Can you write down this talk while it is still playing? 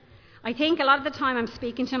I think a lot of the time I'm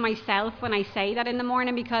speaking to myself when I say that in the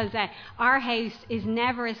morning, because our house is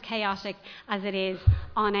never as chaotic as it is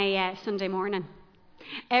on a Sunday morning.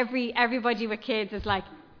 Everybody with kids is like,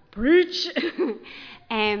 preach!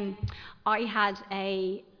 I had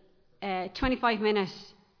a 25-minute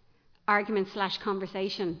argument /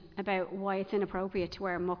 conversation about why it's inappropriate to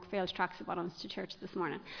wear muck-filled tracksuit bottoms to church this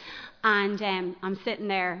morning. And I'm sitting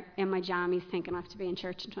there in my jammies thinking I have to be in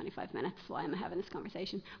church in 25 minutes. Why am I having this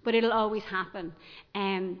conversation? But it'll always happen.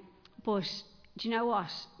 But do you know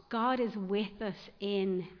what? God is with us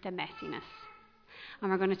in the messiness.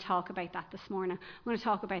 And we're going to talk about that this morning. I'm going to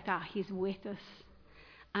talk about that. He's with us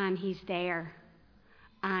and he's there.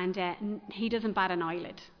 And he doesn't bat an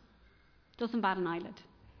eyelid. Doesn't bat an eyelid.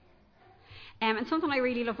 And something I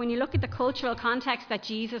really love, when you look at the cultural context that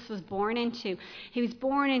Jesus was born into, he was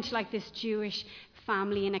born into like this Jewish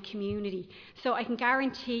family in a community. So I can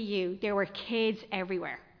guarantee you there were kids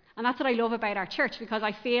everywhere. And that's what I love about our church, because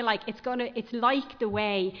I feel like it's like the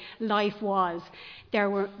way life was. There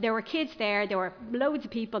were kids there were loads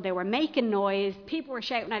of people, they were making noise, people were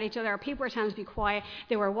shouting at each other, people were telling them to be quiet,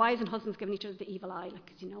 there were wives and husbands giving each other the evil eye,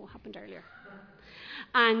 like, you know what happened earlier.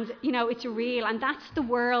 And, you know, it's real, and that's the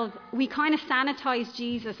world. We kind of sanitized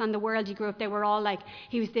Jesus and the world he grew up. They were all like,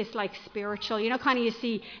 he was this like spiritual, you know, kind of you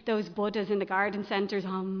see those Buddhas in the garden centres,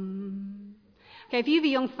 Okay, if you have a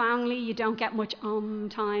young family, you don't get much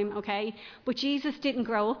time, okay? But Jesus didn't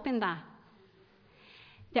grow up in that.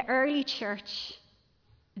 The early church,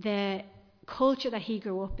 the culture that he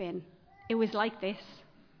grew up in, it was like this.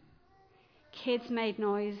 Kids made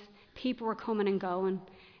noise, people were coming and going.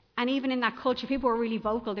 And even in that culture, people were really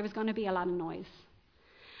vocal. There was going to be a lot of noise.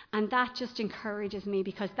 And that just encourages me,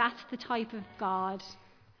 because that's the type of God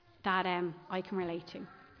that I can relate to.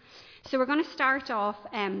 So we're going to start off.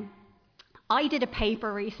 I did a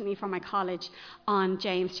paper recently for my college on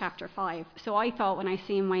James chapter 5. So I thought when I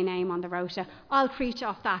seen my name on the rota, I'll preach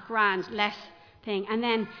off that grand, less thing. And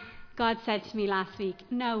then God said to me last week,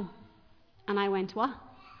 no. And I went, what?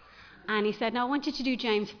 And he said, no, I want you to do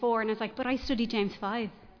James 4. And I was like, but I studied James 5.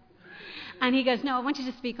 And he goes, no, I want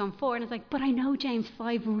you to speak on 4. And I was like, but I know James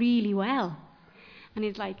 5 really well. And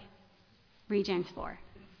he's like, read James 4.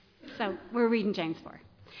 So we're reading James 4.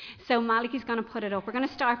 So Malachi's going to put it up. We're going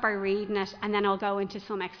to start by reading it, and then I'll go into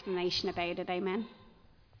some explanation about it. Amen.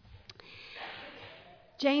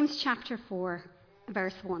 James chapter 4,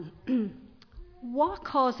 verse 1. What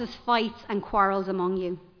causes fights and quarrels among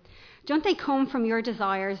you? Don't they come from your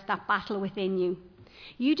desires that battle within you?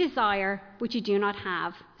 You desire, but you do not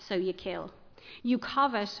have, so you kill. You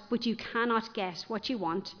covet, but you cannot get what you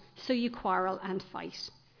want, so you quarrel and fight.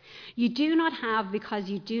 You do not have because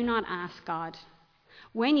you do not ask God.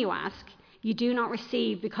 When you ask, you do not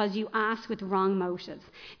receive because you ask with wrong motives,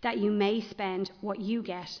 that you may spend what you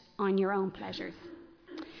get on your own pleasures.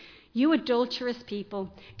 You adulterous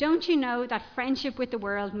people, don't you know that friendship with the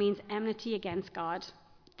world means enmity against God?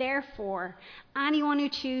 Therefore, anyone who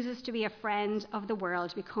chooses to be a friend of the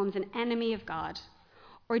world becomes an enemy of God.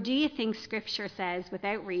 Or do you think Scripture says,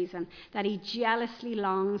 without reason, that he jealously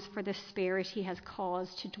longs for the Spirit he has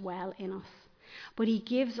caused to dwell in us? But he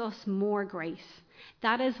gives us more grace.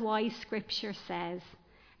 That is why Scripture says,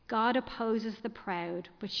 God opposes the proud,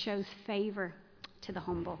 but shows favour to the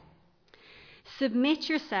humble. Submit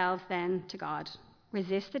yourselves then to God.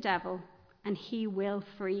 Resist the devil, and he will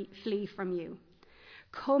flee from you.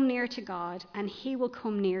 Come near to God, and he will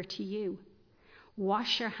come near to you.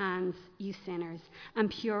 Wash your hands, you sinners,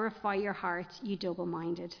 and purify your hearts, you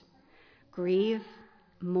double-minded. Grieve,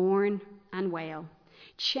 mourn, and wail.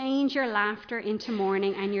 Change your laughter into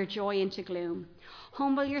mourning and your joy into gloom.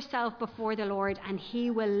 Humble yourself before the Lord, and he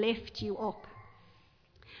will lift you up.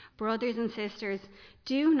 Brothers and sisters,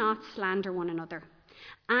 do not slander one another.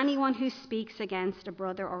 Anyone who speaks against a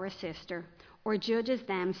brother or a sister, or judges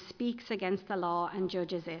them, speaks against the law and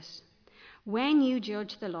judges it. When you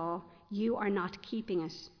judge the law, you are not keeping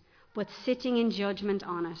it, but sitting in judgment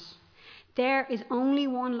on it. There is only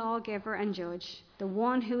one lawgiver and judge, the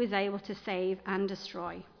one who is able to save and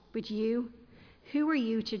destroy. But you, who are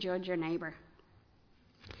you to judge your neighbour?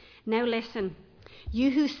 Now listen,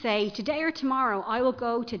 you who say, today or tomorrow I will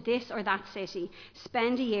go to this or that city,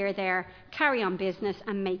 spend a year there, carry on business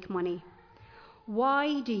and make money.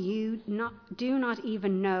 Why do you not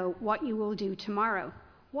even know what you will do tomorrow?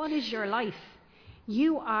 What is your life?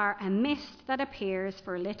 You are a mist that appears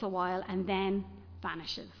for a little while and then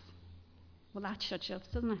vanishes. Well, that shuts you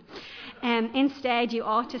up, doesn't it? Instead, you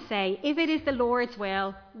ought to say, if it is the Lord's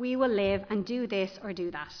will, we will live and do this or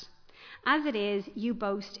do that. As it is, you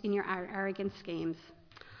boast in your arrogant schemes.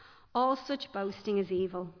 All such boasting is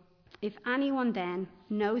evil. If anyone then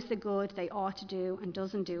knows the good they ought to do and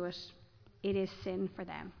doesn't do it, it is sin for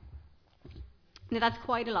them. Now that's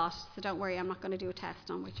quite a lot, so don't worry, I'm not going to do a test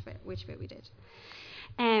on which bit we did.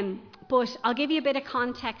 But I'll give you a bit of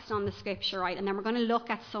context on the scripture, right? And then we're going to look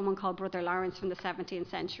at someone called Brother Lawrence from the 17th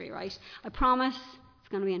century, right? I promise it's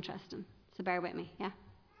going to be interesting, so bear with me, yeah?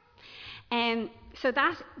 So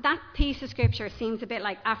that piece of scripture seems a bit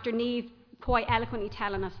like, after Neve quite eloquently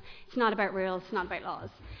telling us it's not about rules, it's not about laws,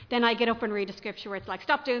 then I get up and read a scripture where it's like,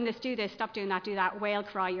 stop doing this, stop doing that, do that, wail,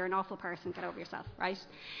 cry, you're an awful person, get over yourself, right?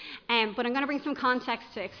 But I'm going to bring some context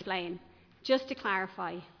to explain. Just to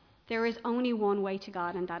clarify, there is only one way to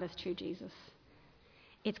God, and that is through Jesus.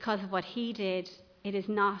 It's because of what he did. It is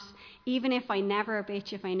not, even if I never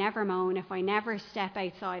bitch, if I never moan, if I never step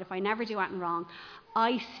outside, if I never do anything wrong,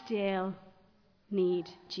 I still need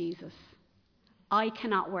Jesus. I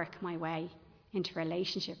cannot work my way into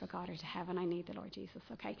relationship with God or to heaven. I need the Lord Jesus,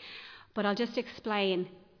 okay? But I'll just explain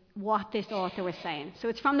what this author was saying. So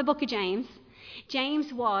it's from the book of James.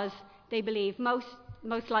 James was, they believe, most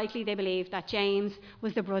likely they believe that James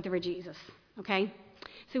was the brother of Jesus, okay?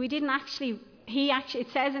 So it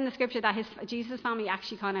says in the scripture that Jesus' family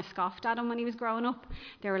actually kind of scoffed at him when he was growing up.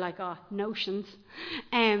 They were like, oh, notions.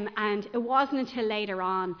 And it wasn't until later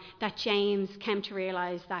on that James came to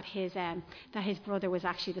realise that his brother was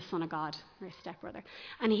actually the Son of God, or his stepbrother.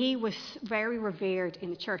 And he was very revered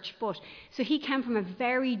in the church. So he came from a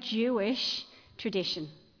very Jewish tradition,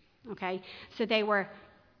 okay? So they were,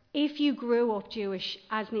 if you grew up Jewish,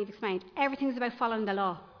 as Neve explained, everything's about following the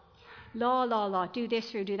law. Law, do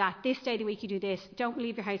this or do that. This day of the week you do this. Don't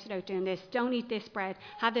leave your house without doing this. Don't eat this bread.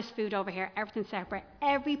 Have this food over here. Everything's separate.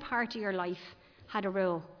 Every part of your life had a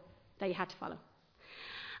rule that you had to follow.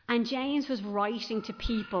 And James was writing to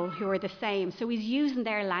people who are the same. So he's using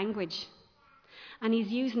their language. And he's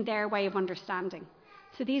using their way of understanding.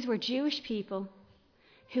 So these were Jewish people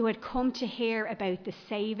who had come to hear about the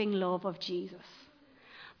saving love of Jesus.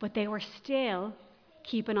 But they were still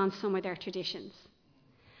keeping on some of their traditions.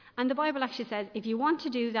 And the Bible actually says, if you want to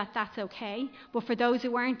do that, that's okay. But for those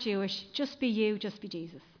who aren't Jewish, just be you, just be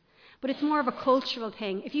Jesus. But it's more of a cultural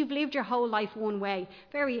thing. If you've lived your whole life one way,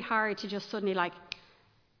 very hard to just suddenly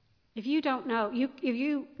if you don't know, if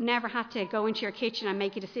you never had to go into your kitchen and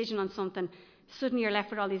make a decision on something, suddenly you're left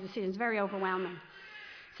with all these decisions, very overwhelming.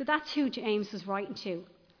 So that's who James was writing to.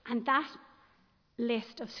 And that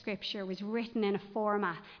list of scripture was written in a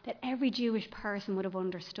format that every Jewish person would have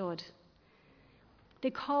understood. They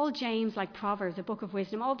call James like Proverbs, a book of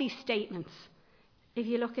wisdom, all these statements. If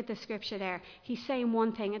you look at the scripture there, he's saying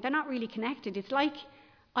one thing, and they're not really connected. It's like,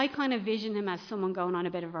 I kind of vision him as someone going on a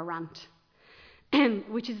bit of a rant,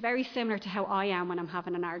 which is very similar to how I am when I'm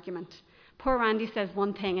having an argument. Poor Randy says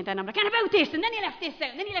one thing, and then I'm like, and about this, and then you left this out,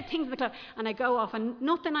 and then you left things in the club, and I go off, and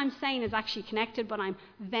nothing I'm saying is actually connected, but I'm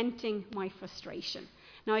venting my frustration.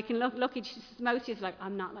 Now, I can look at most of you like,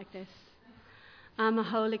 I'm not like this. I'm a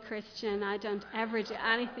holy Christian. I don't ever do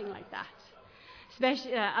anything like that.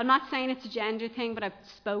 Especially, I'm not saying it's a gender thing, but I've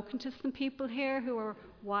spoken to some people here who are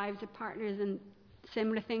wives or partners, and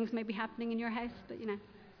similar things may be happening in your house. But you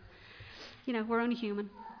know, we're only human.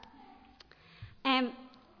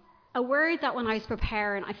 A word that when I was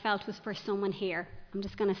preparing, I felt was for someone here. I'm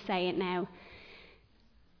just going to say it now.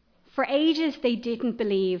 For ages, they didn't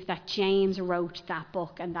believe that James wrote that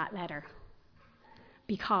book and that letter,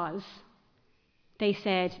 because they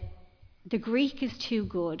said, the Greek is too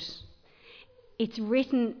good. It's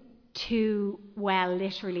written too well,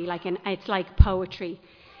 literally, it's like poetry.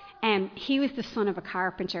 He was the son of a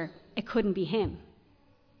carpenter. It couldn't be him.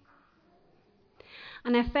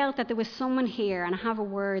 And I felt that there was someone here, and I have a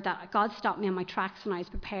word that God stopped me on my tracks when I was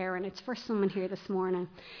preparing. It's for someone here this morning.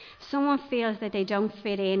 Someone feels that they don't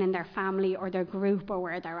fit in their family or their group or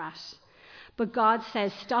where they're at. But God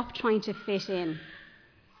says, stop trying to fit in.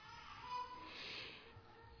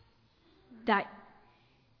 That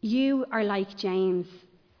you are like James,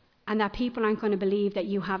 and that people aren't going to believe that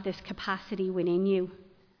you have this capacity within you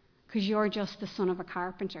because you're just the son of a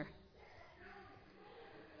carpenter.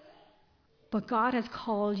 But God has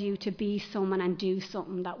called you to be someone and do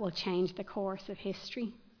something that will change the course of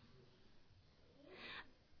history.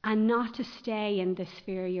 And not to stay in the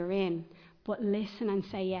sphere you're in, but listen and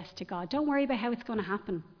say yes to God. Don't worry about how it's going to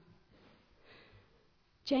happen.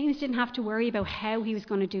 James didn't have to worry about how he was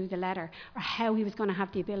going to do the letter or how he was going to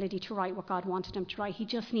have the ability to write what God wanted him to write. He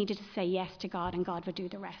just needed to say yes to God, and God would do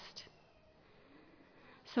the rest.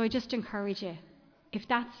 So I just encourage you, if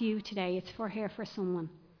that's you today, it's here for someone.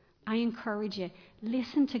 I encourage you,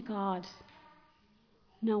 listen to God,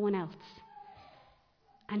 no one else.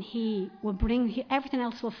 And he will everything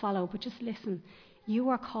else will follow, but just listen. You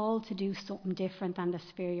are called to do something different than the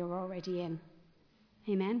sphere you're already in.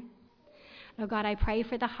 Amen. Lord God, I pray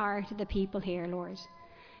for the heart of the people here, Lord,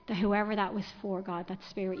 that whoever that was for, God, that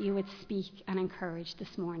Spirit, you would speak and encourage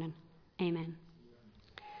this morning. Amen.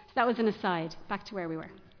 So that was an aside. Back to where we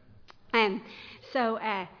were.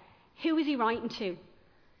 Who was he writing to?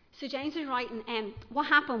 So James was writing, what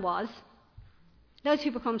happened was, those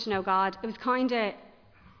people come to know God. It was kind of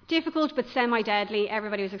difficult but semi-deadly.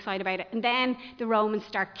 Everybody was excited about it. And then the Romans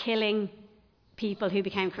start killing people who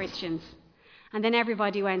became Christians. And then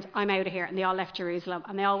everybody went, I'm out of here. And they all left Jerusalem.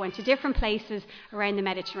 And they all went to different places around the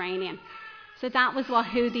Mediterranean. So that was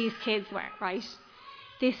who these kids were, right?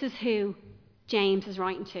 This is who James is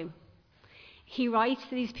writing to. He writes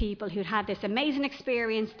to these people who'd had this amazing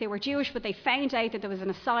experience. They were Jewish, but they found out that there was a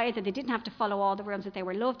Messiah, that they didn't have to follow all the rules, that they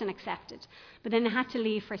were loved and accepted. But then they had to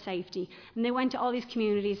leave for safety. And they went to all these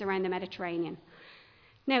communities around the Mediterranean.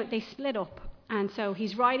 Now, they split up. And so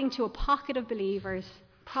he's writing to a pocket of believers,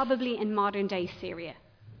 probably in modern-day Syria,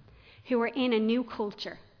 who are in a new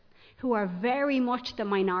culture, who are very much the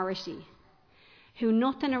minority, who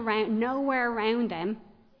nowhere around them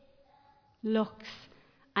looks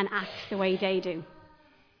and acts the way they do.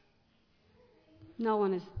 No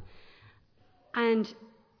one is. And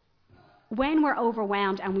when we're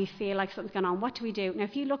overwhelmed and we feel like something's going on, what do we do? Now,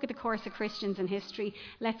 if you look at the course of Christians in history,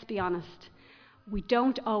 let's be honest, we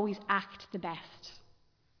don't always act the best.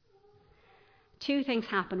 Two things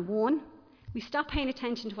happen. One, we stop paying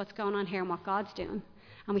attention to what's going on here and what God's doing,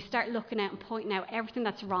 and we start looking at and pointing out everything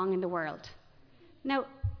that's wrong in the world. Now,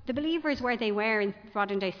 the believers where they were in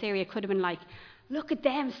modern-day Syria could have been like, look at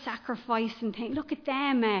them sacrificing things. Look at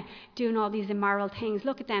them doing all these immoral things.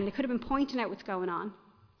 Look at them. They could have been pointing out what's going on.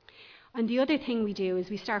 And the other thing we do is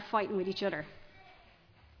we start fighting with each other.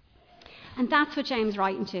 And that's what James is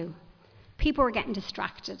writing to. People were getting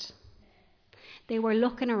distracted. They were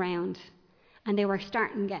looking around and they were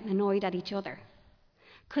starting getting annoyed at each other.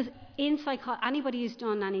 Because anybody who's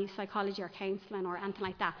done any psychology or counselling or anything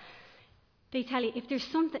like that, they tell you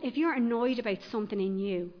if you're annoyed about something in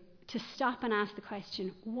you, to stop and ask the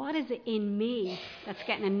question, what is it in me that's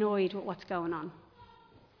getting annoyed with what's going on?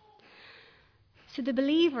 So the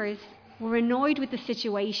believers were annoyed with the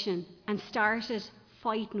situation and started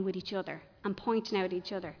fighting with each other and pointing out at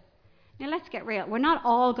each other. Now let's get real. We're not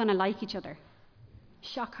all going to like each other.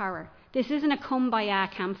 Shock horror. This isn't a kumbaya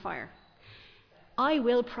campfire. I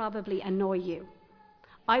will probably annoy you.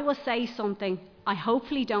 I will say something. I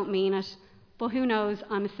hopefully don't mean it. But who knows?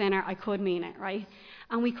 I'm a sinner. I could mean it, right?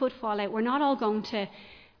 And we could fall out. We're not all going to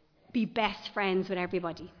be best friends with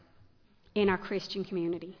everybody in our Christian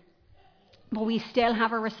community. But we still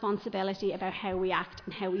have a responsibility about how we act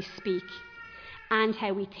and how we speak and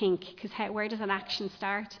how we think. Because where does an action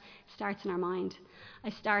start? It starts in our mind.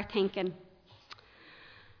 I start thinking,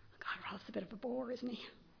 God, Ralph's a bit of a bore, isn't he?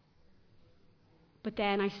 But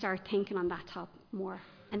then I start thinking on that top more.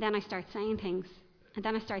 And then I start saying things. And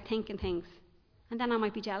then I start thinking things. And then I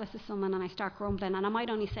might be jealous of someone and I start grumbling. And I might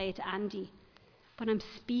only say it to Andy. But I'm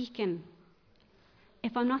speaking.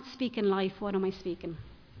 If I'm not speaking life, what am I speaking?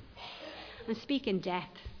 I'm speaking death.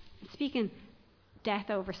 I'm speaking death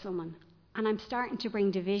over someone. And I'm starting to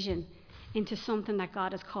bring division into something that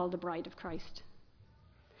God has called the bride of Christ.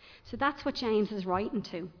 So that's what James is writing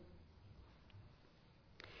to.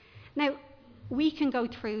 Now, we can go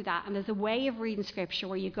through that, and there's a way of reading Scripture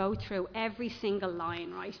where you go through every single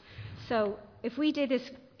line, right? So if we did this,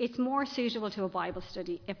 it's more suitable to a Bible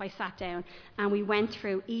study if I sat down and we went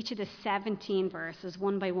through each of the 17 verses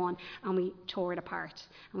one by one and we tore it apart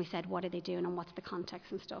and we said, what are they doing and what's the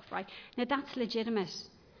context and stuff, right? Now, that's legitimate,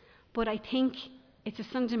 but I think it's a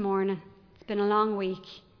Sunday morning. It's been a long week.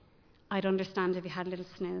 I'd understand if you had a little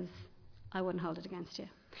snooze. I wouldn't hold it against you.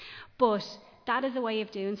 But that is a way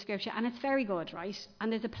of doing Scripture, and it's very good, right?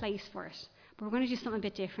 And there's a place for it. But we're going to do something a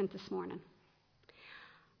bit different this morning.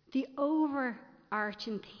 The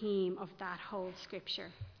overarching theme of that whole Scripture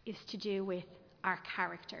is to do with our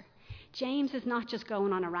character. James is not just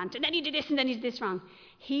going on a rant, and then he did this and then he did this wrong.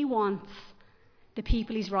 He wants the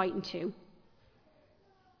people he's writing to,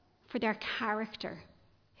 for their character,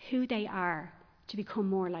 who they are, to become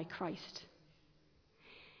more like Christ.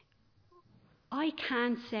 I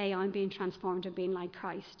can't say I'm being transformed and being like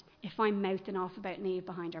Christ if I'm mouthing off about Neve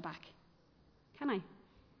behind her back. Can I?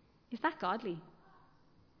 Is that godly?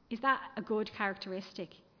 Is that a good characteristic?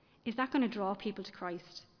 Is that going to draw people to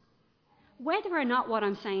Christ? Whether or not what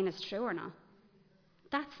I'm saying is true or not,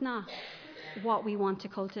 that's not what we want to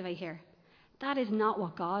cultivate here. That is not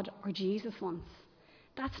what God or Jesus wants.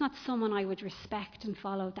 That's not someone I would respect and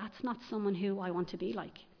follow. That's not someone who I want to be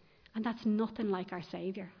like. And that's nothing like our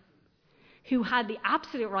Saviour. who had the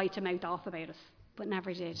absolute right to mouth off about us, but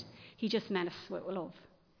never did. He just meant us with love.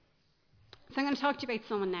 So I'm going to talk to you about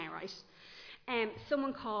someone now, right?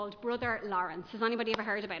 Someone called Brother Lawrence. Has anybody ever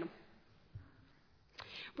heard about him?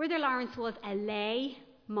 Brother Lawrence was a lay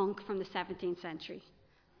monk from the 17th century.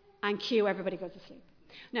 And cue, everybody goes to sleep.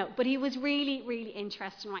 No, but he was really, really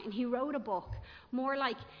interesting, right? And he wrote a book, more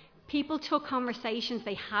like people took conversations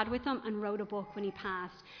they had with him and wrote a book when he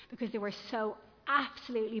passed because they were so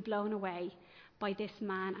absolutely blown away by this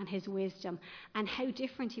man and his wisdom and how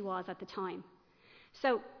different he was at the time.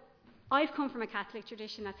 So I've come from a Catholic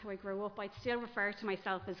tradition. That's how I grew up. I'd still refer to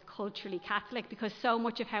myself as culturally Catholic because so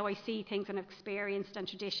much of how I see things and have experienced and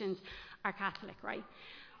traditions are Catholic, right?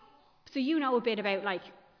 So you know a bit about like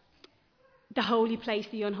the holy place,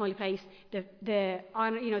 the unholy place,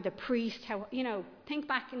 the priest. How think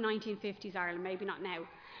back in 1950s Ireland, maybe not now,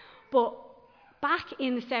 but back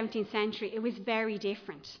in the 17th century, it was very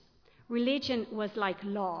different. Religion was like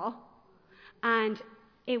law, and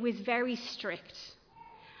it was very strict.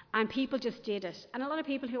 And people just did it. And a lot of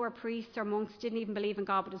people who were priests or monks didn't even believe in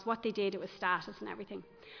God, but it's what they did, it was status and everything.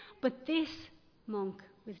 But this monk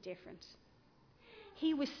was different.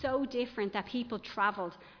 He was so different that people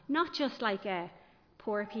travelled, not just like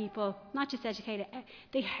poor people, not just educated.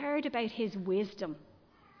 They heard about his wisdom.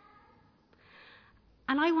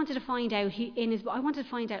 And I wanted to find out,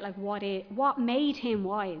 what made him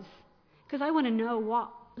wise. Because I want to know what,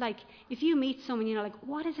 like, if you meet someone, like,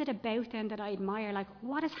 what is it about them that I admire? Like,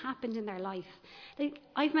 what has happened in their life?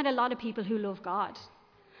 I've met a lot of people who love God.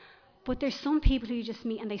 But there's some people who you just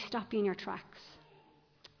meet and they stop you in your tracks.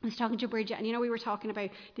 I was talking to Bridget, and we were talking about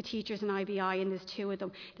the teachers in IBI, and there's two of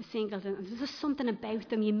them, the singles, and there's just something about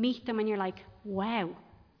them. You meet them and you're like, wow,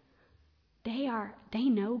 they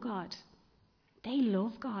know God. They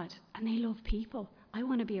love God, and they love people. I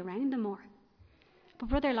want to be around them more. But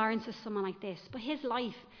Brother Lawrence is someone like this. But his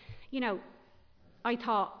life, I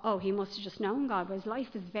thought, oh, he must have just known God, but his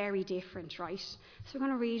life is very different, right? So we're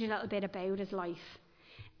going to read a little bit about his life.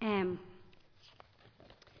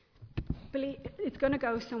 It's going to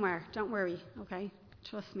go somewhere. Don't worry, okay?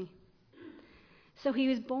 Trust me. So he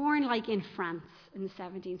was born like in France in the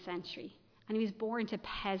 17th century, and he was born to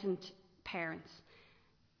peasant parents.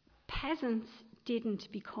 Peasants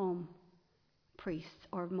didn't become priests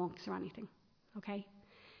or monks or anything, okay?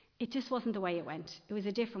 It just wasn't the way it went. It was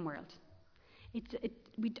a different world.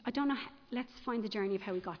 I don't know. Let's find the journey of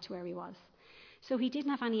how he got to where he was. So he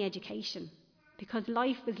didn't have any education because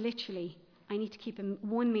life was literally, I need to keep him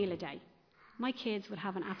one meal a day. My kids would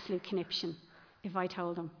have an absolute conniption if I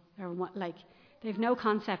told them. They have no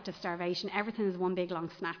concept of starvation. Everything is one big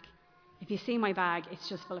long snack. If you see my bag, it's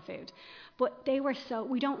just full of food. But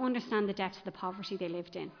we don't understand the depths of the poverty they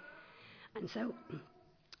lived in. And so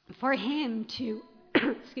for him to,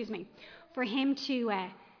 to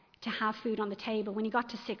have food on the table, when he got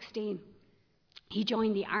to 16, he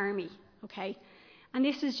joined the army, okay? And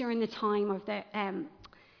this was during the time of the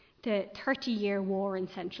 30-year war in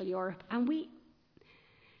Central Europe. And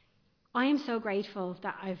I am so grateful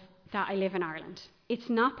that I live in Ireland. It's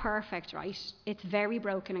not perfect, right? It's very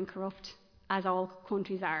broken and corrupt, as all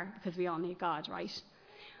countries are, because we all need God, right?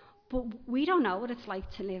 But we don't know what it's like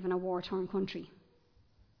to live in a war-torn country.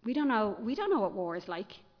 We don't know what war is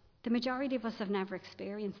like. The majority of us have never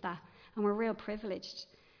experienced that, and we're real privileged.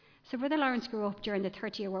 So Brother Lawrence grew up during the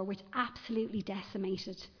 30-year war, which absolutely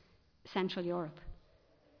decimated Central Europe.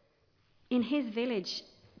 In his village,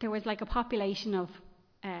 there was like a population of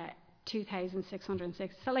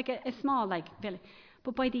 2,606, so like a small village.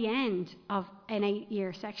 But by the end of an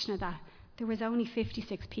 8-year section of that, there was only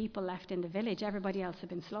 56 people left in the village. Everybody else had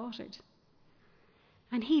been slaughtered.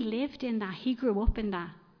 And he lived in that. He grew up in that.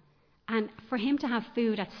 And for him to have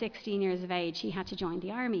food at 16 years of age, he had to join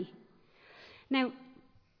the army. Now,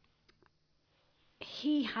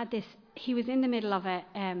 he was in the middle of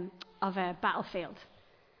a battlefield.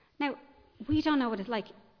 Now, we don't know what it's like.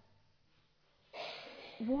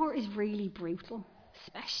 War is really brutal,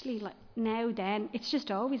 especially now then. It's just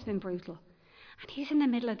always been brutal. And he's in the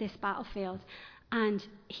middle of this battlefield, and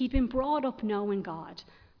he'd been brought up knowing God.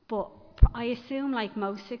 But I assume, like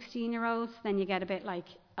most 16-year-olds, then you get a bit like,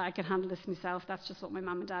 I can handle this myself. That's just what my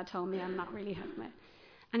mum and dad told me. I'm not really having it.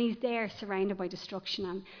 And he's there surrounded by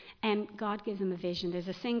destruction, and God gives him a vision. There's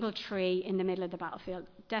a single tree in the middle of the battlefield,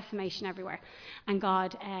 decimation everywhere. And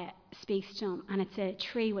God speaks to him, and it's a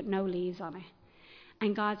tree with no leaves on it.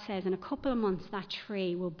 And God says, in a couple of months, that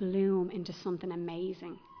tree will bloom into something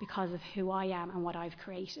amazing because of who I am and what I've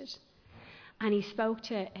created. And he spoke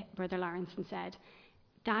to Brother Lawrence and said,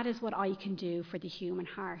 that is what I can do for the human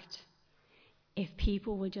heart if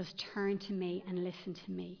people will just turn to me and listen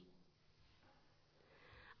to me.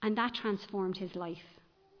 And that transformed his life.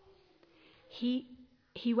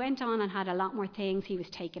 He went on and had a lot more things. He was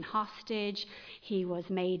taken hostage. He was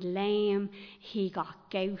made lame. He got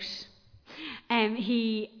gout.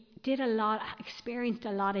 He experienced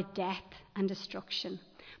a lot of death and destruction.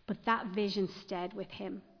 But that vision stayed with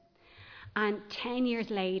him. And 10 years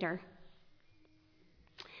later,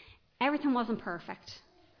 everything wasn't perfect.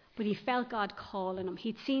 But he felt God calling him.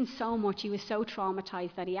 He'd seen so much. He was so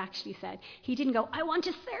traumatized that he actually said, he didn't go, I want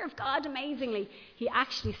to serve God amazingly. He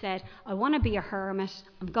actually said, I want to be a hermit.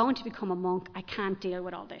 I'm going to become a monk. I can't deal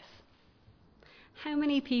with all this. How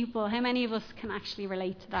many of us can actually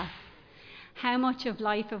relate to that? How much of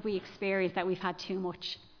life have we experienced that we've had too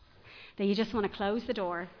much? That you just want to close the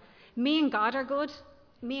door. Me and God are good.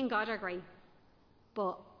 Me and God are great.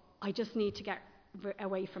 But I just need to get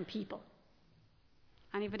away from people.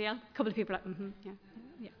 Anybody else? A couple of people are like,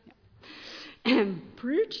 yeah.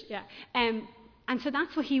 Preach, yeah. And so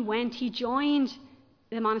that's what he went. He joined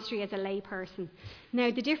the monastery as a lay person.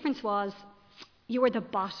 Now, the difference was you were the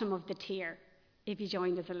bottom of the tier if you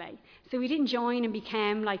joined as a lay. So we didn't join and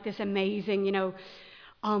became like this amazing, you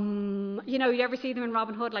ever see them in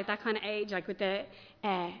Robin Hood, like that kind of age, like with a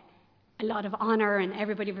lot of honour and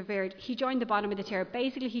everybody revered. He joined the bottom of the tier.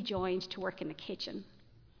 Basically, he joined to work in the kitchen.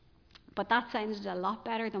 But that sounded a lot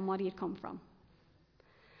better than what he had come from.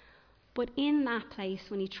 But in that place,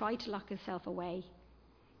 when he tried to lock himself away,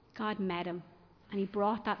 God met him and he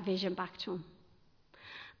brought that vision back to him.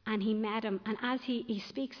 And he met him, and as he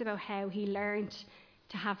speaks about how he learned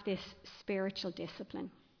to have this spiritual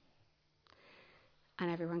discipline.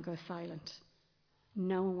 And everyone goes silent.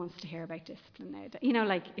 No one wants to hear about discipline now.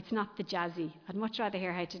 It's not the jazzy. I'd much rather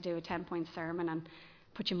hear how to do a 10-point sermon and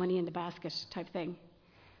put your money in the basket type thing.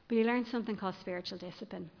 But he learned something called spiritual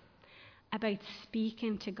discipline, about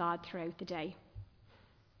speaking to God throughout the day.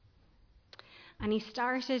 And he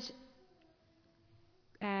started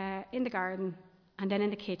in the garden and then in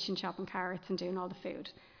the kitchen chopping carrots and doing all the food.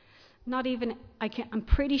 I'm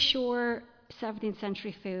pretty sure 17th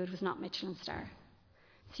century food was not Michelin star.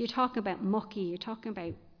 So you're talking about mucky, you're talking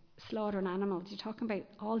about slaughtering animals, you're talking about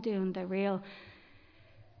all doing the real,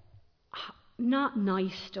 not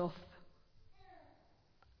nice stuff.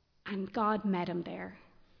 And God met him there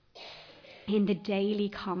in the daily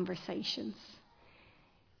conversations.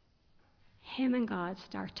 Him and God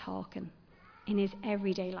start talking in his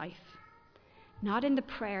everyday life. Not in the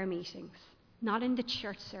prayer meetings, not in the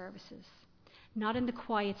church services, not in the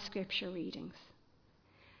quiet scripture readings,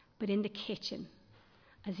 but in the kitchen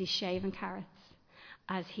as he's shaving carrots,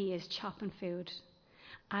 as he is chopping food,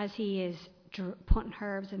 as he is putting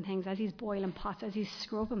herbs and things, as he's boiling pots, as he's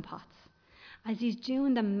scrubbing pots, as he's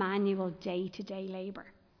doing the manual day-to-day labour,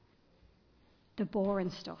 the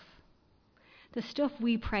boring stuff, the stuff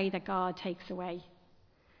we pray that God takes away.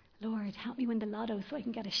 Lord, help me win the lotto so I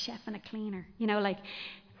can get a chef and a cleaner.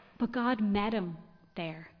 But God met him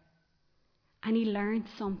there. And he learned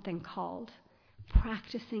something called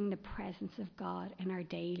practicing the presence of God in our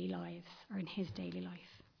daily lives, or in his daily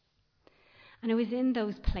life. And it was in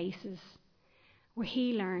those places where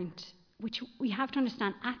he learned, which we have to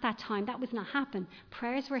understand at that time, that was not happen.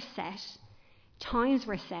 Prayers were set, times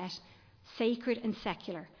were set, sacred and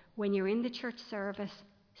secular. When you're in the church service,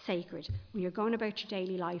 sacred. When you're going about your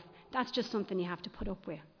daily life, that's just something you have to put up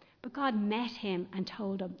with. But God met him and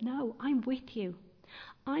told him, no, I'm with you.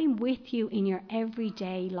 I'm with you in your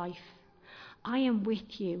everyday life. I am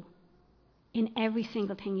with you in every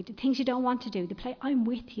single thing you do. Things you don't want to do, I'm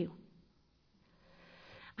with you.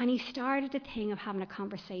 And he started the thing of having a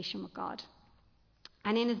conversation with God.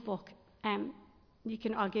 And in his book,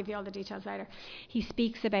 I'll give you all the details later, he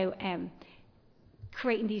speaks about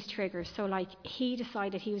creating these triggers. So he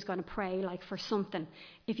decided he was going to pray for something.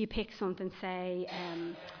 If you pick something, say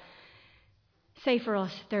for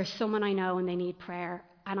us, there's someone I know and they need prayer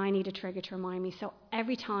and I need a trigger to remind me. So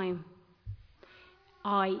every time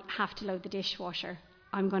I have to load the dishwasher,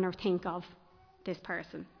 I'm going to think of this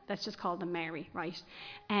person. Let's just call them Mary, right?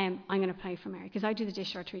 I'm going to pray for Mary because I do the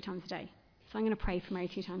dishwasher 3 times a day. So I'm going to pray for Mary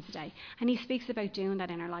 3 times a day. And he speaks about doing that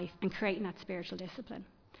in our life and creating that spiritual discipline.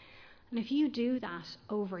 And if you do that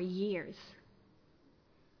over years,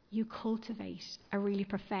 you cultivate a really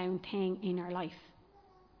profound thing in your life.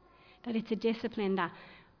 That it's a discipline that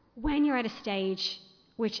when you're at a stage,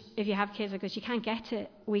 which if you have kids, because you can't get to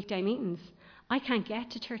weekday meetings, I can't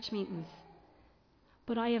get to church meetings.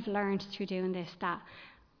 But I have learned through doing this that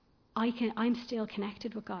I'm still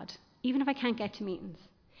connected with God. Even if I can't get to meetings,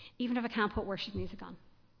 even if I can't put worship music on,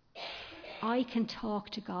 I can talk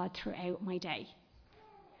to God throughout my day.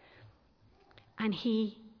 And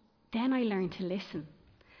then I learned to listen.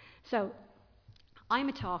 So I'm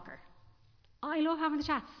a talker. I love having the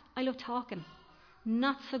chats. I love talking.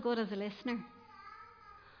 Not so good as a listener.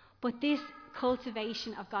 But this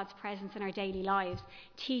cultivation of God's presence in our daily lives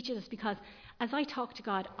teaches us, because as I talk to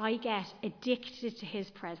God, I get addicted to his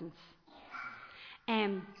presence.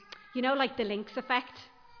 Like the Lynx effect.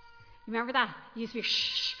 Remember that? It used to be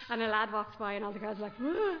shh, and a lad walks by and all the girls are like,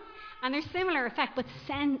 whoa. And there's similar effect, but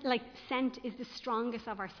scent is the strongest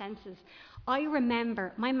of our senses. I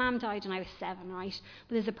remember, my mum died when I was 7, right?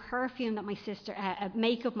 But there's a perfume that a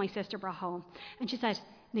makeup my sister brought home. And she said,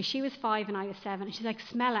 now she was 5 and I was 7. And she's like,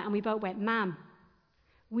 smell it. And we both went, Ma'am,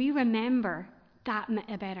 we remember that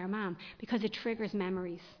about our mum because it triggers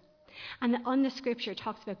memories. And on the scripture, it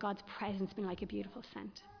talks about God's presence being like a beautiful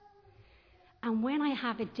scent. And when I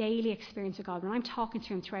have a daily experience with God, when I'm talking to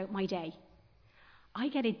him throughout my day, I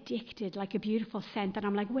get addicted like a beautiful scent that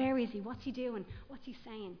I'm like, where is he? What's he doing? What's he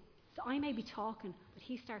saying? So I may be talking, but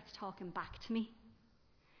he starts talking back to me.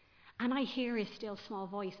 And I hear his still small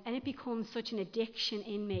voice. And it becomes such an addiction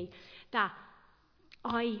in me that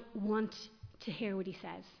I want to hear what he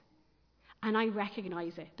says. And I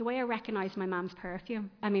recognize it. The way I recognize my mum's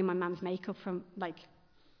my mum's makeup from,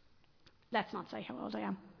 let's not say how old I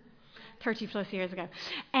am, 30 plus years ago.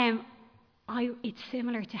 It's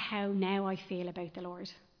similar to how now I feel about the Lord.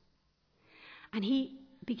 And he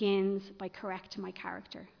begins by correcting my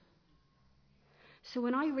character. So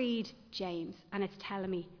when I read James and it's telling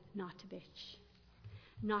me not to bitch,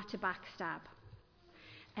 not to backstab,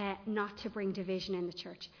 not to bring division in the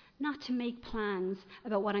church, not to make plans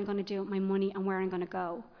about what I'm going to do with my money and where I'm going to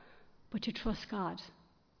go, but to trust God,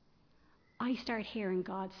 I start hearing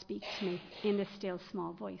God speak to me in this still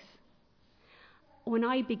small voice. When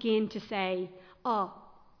I begin to say, I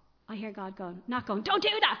hear God not going, don't do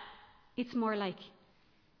that. It's more like,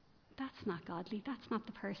 that's not godly. That's not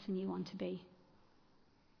the person you want to be.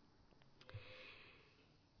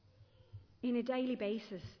 In a daily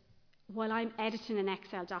basis, while I'm editing an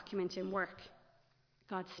Excel document in work,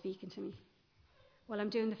 God's speaking to me. While I'm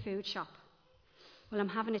doing the food shop, while I'm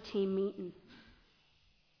having a team meeting,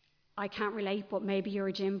 I can't relate, but maybe you're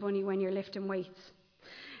a gym bunny when you're lifting weights.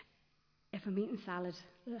 If I'm eating salad,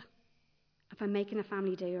 if I'm making a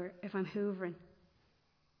family dinner, if I'm hoovering,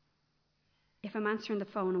 if I'm answering the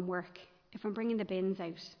phone and work, if I'm bringing the bins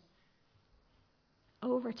out,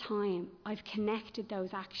 over time, I've connected those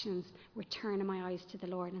actions with turning my eyes to the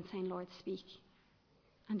Lord and saying, Lord, speak.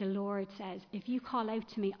 And the Lord says, if you call out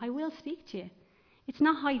to me, I will speak to you. It's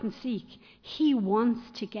not hide and seek. He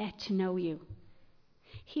wants to get to know you.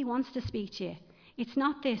 He wants to speak to you. It's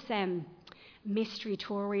not this mystery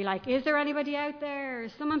tour where you're like, is there anybody out there?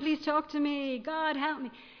 Someone please talk to me. God, help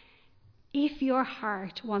me. If your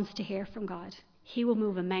heart wants to hear from God, he will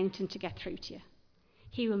move a mountain to get through to you.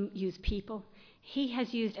 He will use people. He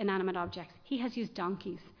has used inanimate objects. He has used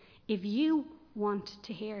donkeys. If you want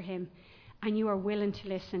to hear him and you are willing to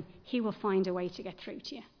listen, he will find a way to get through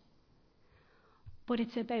to you. But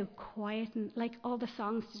it's about quieting, like all the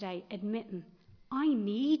songs today, admitting, I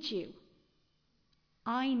need you.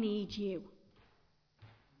 I need you.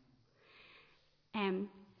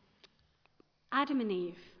 Adam and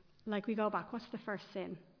Eve, like we go back, what's the first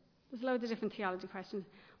sin? There's loads of different theology questions.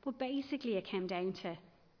 But basically it came down to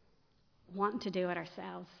wanting to do it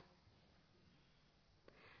ourselves.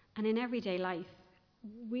 And in everyday life,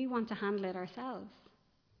 we want to handle it ourselves.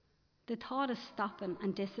 The thought is stopping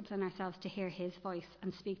and discipline ourselves to hear his voice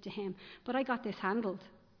and speak to him. But I got this handled.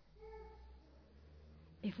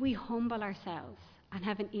 If we humble ourselves and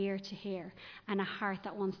have an ear to hear and a heart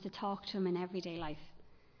that wants to talk to him in everyday life,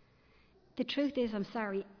 the truth is, I'm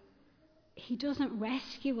sorry, he doesn't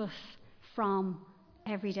rescue us from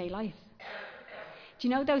everyday life. Do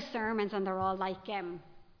you know those sermons and they're all like,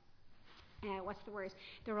 what's the word?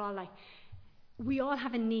 They're all like, we all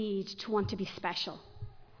have a need to want to be special.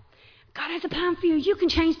 God has a plan for you. You can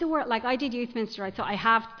change the world. Like I did youth ministry, right? So I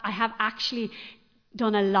have actually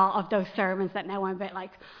done a lot of those sermons that now I'm a bit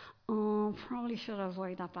like, probably should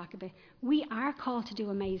avoid that back a bit. We are called to do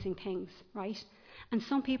amazing things, right? And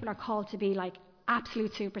some people are called to be like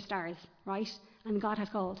absolute superstars, right? And God has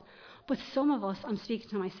called. But some of us, I'm speaking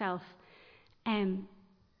to myself,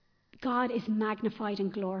 God is magnified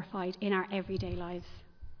and glorified in our everyday lives.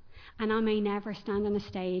 And I may never stand on a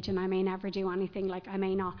stage and I may never do anything, like I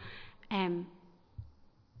may not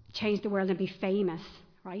change the world and be famous,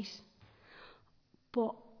 right?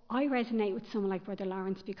 But I resonate with someone like Brother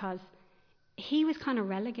Lawrence because he was kind of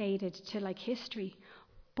relegated to like history.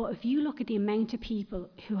 But if you look at the amount of people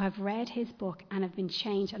who have read his book and have been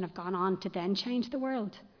changed and have gone on to then change the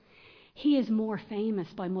world, he is more famous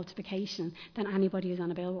by multiplication than anybody who's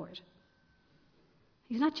on a billboard.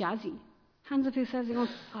 He's not jazzy. Hands up who says he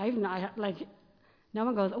wants. I've not, like, no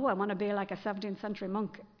one goes, oh, I want to be like a 17th century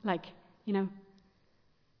monk. Like, you know.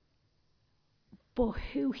 But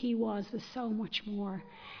who he was so much more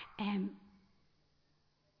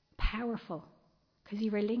powerful, because he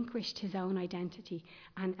relinquished his own identity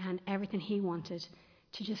and everything he wanted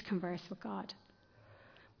to just converse with God.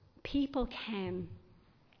 People came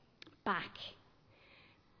back.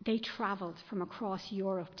 They travelled from across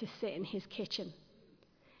Europe to sit in his kitchen.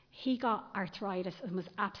 He got arthritis and was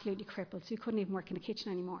absolutely crippled, so he couldn't even work in the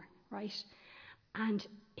kitchen anymore, right? And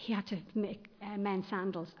he had to make mend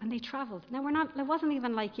sandals, and they travelled. Now, it wasn't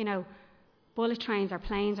even like, you know, bullet trains or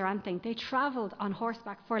planes or anything. They travelled on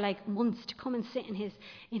horseback for like months to come and sit in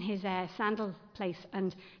his sandal place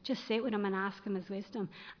and just sit with him and ask him his wisdom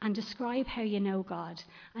and describe how you know God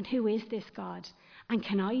and who is this God, and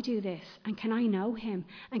can I do this, and can I know him,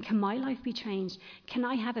 and can my life be changed? Can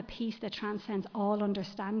I have a peace that transcends all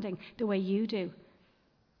understanding the way you do?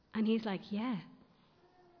 And he's like, yeah,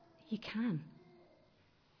 you can.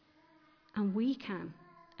 And we can,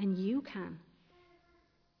 and you can.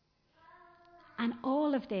 And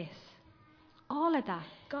all of this, all of that,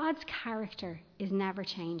 God's character is never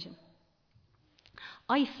changing.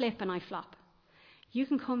 I flip and I flop. You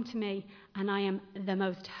can come to me and I am the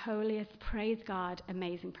most holiest, praise God,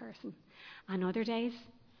 amazing person. And other days,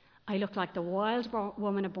 I look like the wild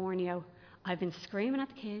woman of Borneo. I've been screaming at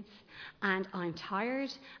the kids, and I'm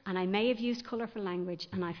tired, and I may have used colourful language,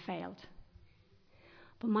 and I failed.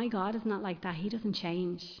 But my God is not like that. He doesn't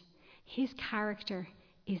change. His character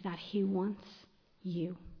is that he wants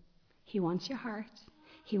you. He wants your heart.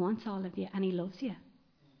 He wants all of you, and he loves you.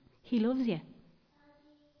 He loves you.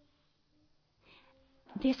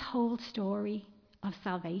 This whole story of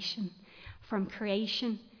salvation, from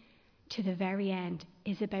creation to the very end,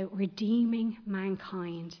 is about redeeming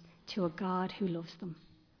mankind to a God who loves them.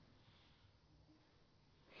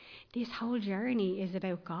 This whole journey is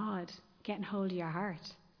about God getting hold of your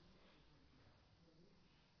heart.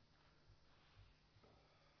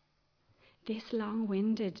 This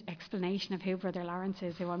long-winded explanation of who Brother Lawrence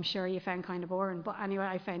is, who I'm sure you found kind of boring, but anyway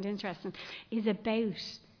I found interesting, is about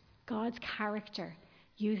God's character,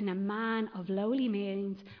 using a man of lowly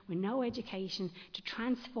means with no education to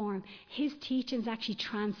transform. His teachings actually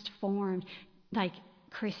transformed, like,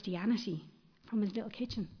 Christianity from his little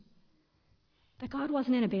kitchen. That God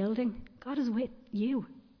wasn't in a building. God is with you.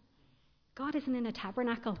 God isn't in a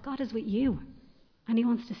tabernacle. God is with you. And he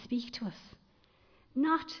wants to speak to us.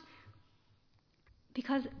 Not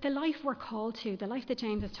because the life we're called to, the life that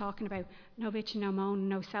James is talking about, no bitching, no moaning,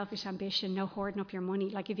 no selfish ambition, no hoarding up your money.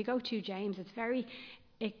 Like, if you go to James,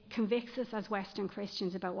 it convicts us as Western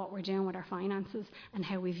Christians about what we're doing with our finances and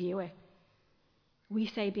how we view it. We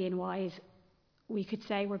say being wise. We could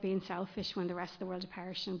say we're being selfish when the rest of the world are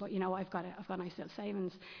perishing, but, you know, I've got nice little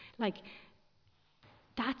savings. Like,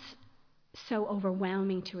 that's so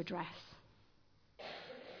overwhelming to address.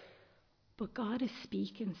 But God is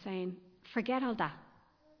speaking, saying, forget all that.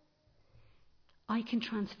 I can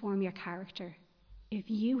transform your character if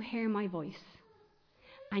you hear my voice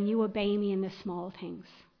and you obey me in the small things.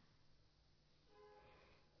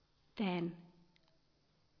 Then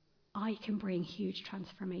I can bring huge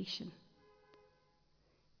transformation.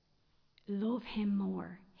 Love him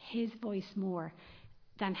more, his voice more,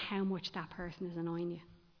 than how much that person is annoying you.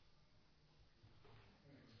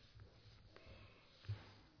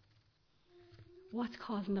 What's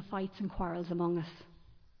causing the fights and quarrels among us?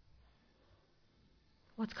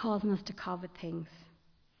 What's causing us to covet things?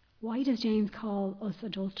 Why does James call us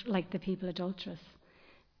the people adulterous?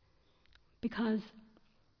 Because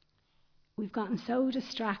we've gotten so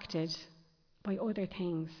distracted by other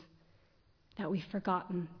things that we've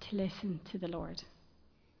forgotten to listen to the Lord.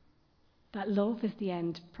 That love is the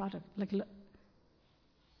end product. Like,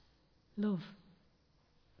 love.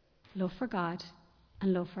 Love for God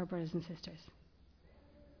and love for our brothers and sisters.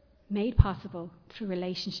 Made possible through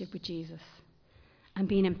relationship with Jesus and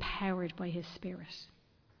being empowered by his Spirit.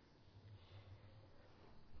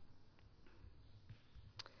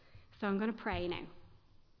 So I'm going to pray now.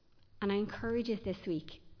 And I encourage you this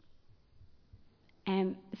week.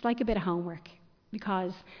 It's like a bit of homework,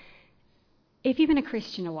 because if you've been a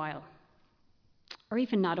Christian a while, or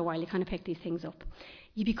even not a while, you kind of pick these things up.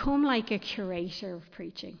 You become like a curator of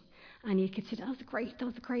preaching. And you could say, that was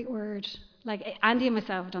a great word. Like, Andy and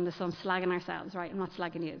myself have done this, so I'm slagging ourselves, right? I'm not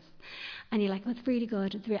slagging you. And you're like, well, it's really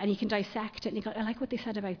good. And you can dissect it, and you go, I like what they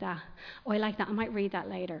said about that. Oh, I like that. I might read that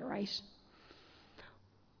later, right?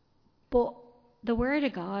 But the Word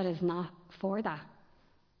of God is not for that.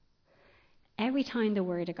 Every time the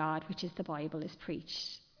Word of God, which is the Bible, is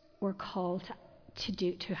preached, we're called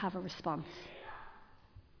to have a response.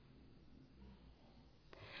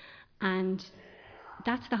 And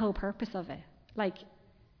that's the whole purpose of it. Like,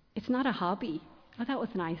 it's not a hobby. Oh, that was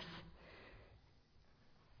nice.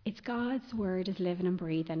 It's God's word is living and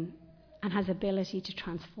breathing and has ability to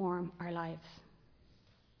transform our lives.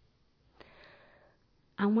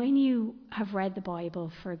 And when you have read the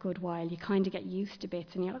Bible for a good while, you kind of get used to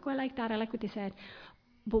bits and you're like, well, I like that, I like what they said.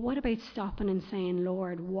 But what about stopping and saying,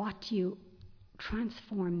 Lord, what do you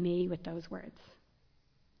transform me with those words?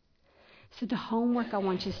 So the homework I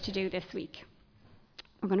want us to do this week,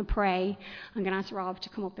 we're going to pray. I'm going to ask Rob to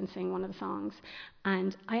come up and sing one of the songs.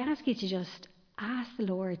 And I ask you to just ask the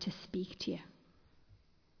Lord to speak to you.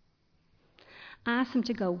 Ask him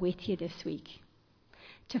to go with you this week,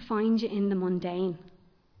 to find you in the mundane,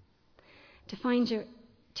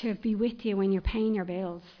 to be with you when you're paying your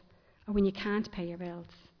bills, or when you can't pay your bills,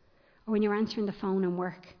 or when you're answering the phone in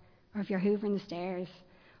work, or if you're hoovering the stairs,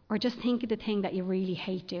 or just think of the thing that you really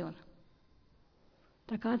hate doing.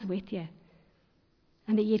 That God's with you,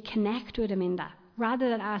 and that you'd connect with him in that, rather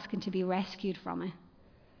than asking to be rescued from it.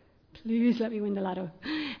 Please let me win the lotto.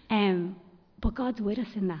 But God's with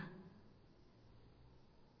us in that.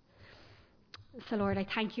 So Lord, I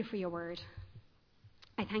thank you for your word.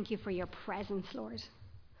 I thank you for your presence, Lord.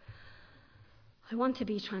 I want to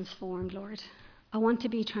be transformed, Lord. I want to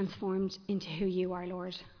be transformed into who you are,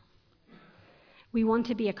 Lord. We want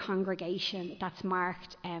to be a congregation that's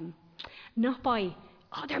marked not by,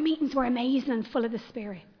 their meetings were amazing and full of the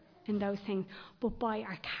Spirit and those things, but by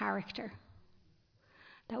our character.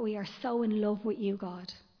 That we are so in love with you,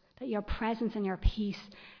 God, that your presence and your peace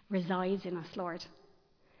resides in us, Lord.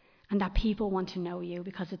 And that people want to know you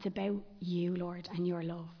because it's about you, Lord, and your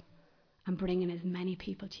love, and bringing as many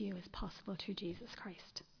people to you as possible through Jesus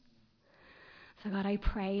Christ. So God, I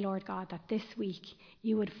pray, Lord God, that this week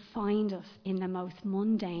you would find us in the most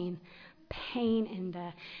mundane, pain in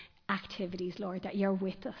the activities, Lord, that you're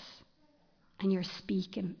with us and you're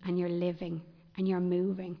speaking and you're living and you're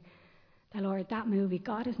moving. That, Lord, that movie,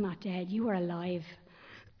 God is not dead. You are alive.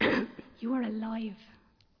 You are alive.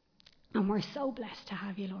 And we're so blessed to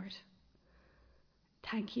have you, Lord.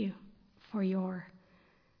 Thank you for your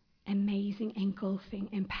amazing, engulfing,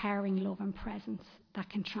 empowering love and presence that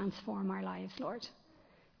can transform our lives, Lord.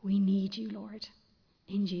 We need you, Lord.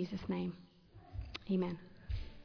 In Jesus' name, amen.